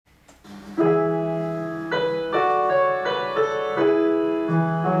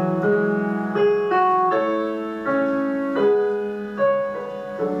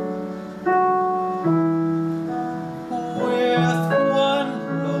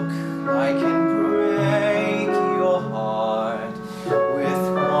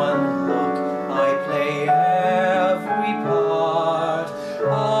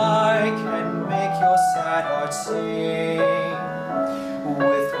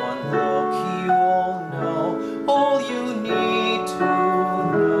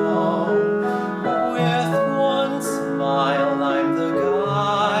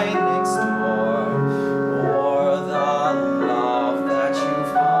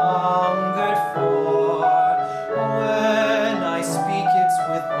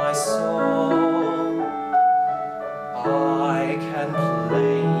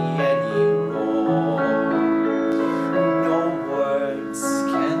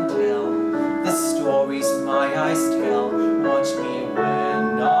I still watch me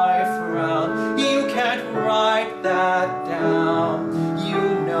when I frown. You can't write that down. You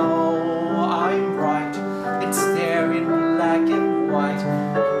know I'm right. It's there in black and white.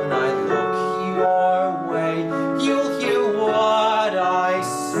 When I look your way, you'll hear what I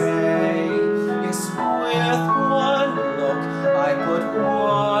say. Yes, with one look I put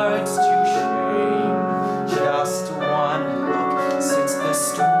words to shame. Just one look sets the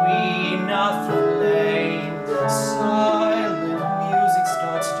screen aflame. Silent music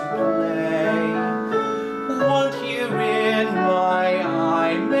starts to play. One tear in my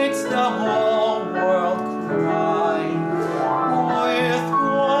eye makes the whole world cry. With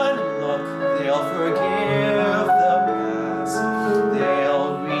one look they'll forgive the past.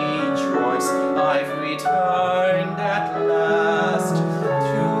 They'll rejoice I've returned at last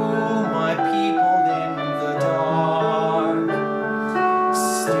to my people in the dark,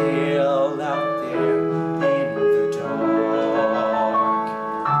 still out there in the dark.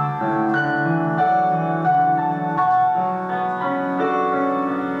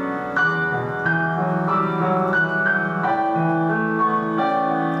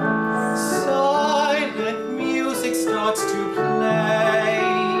 Silent music starts to play.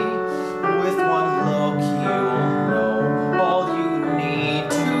 With one look you'll know all you need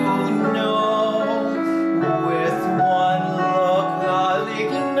to know. With one look I'll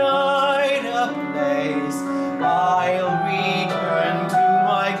ignite a blaze. I'll return to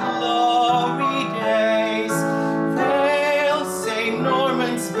my glory days. They'll say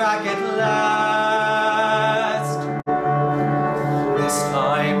Norman's back at last. This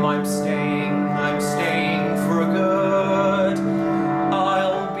time I'm staying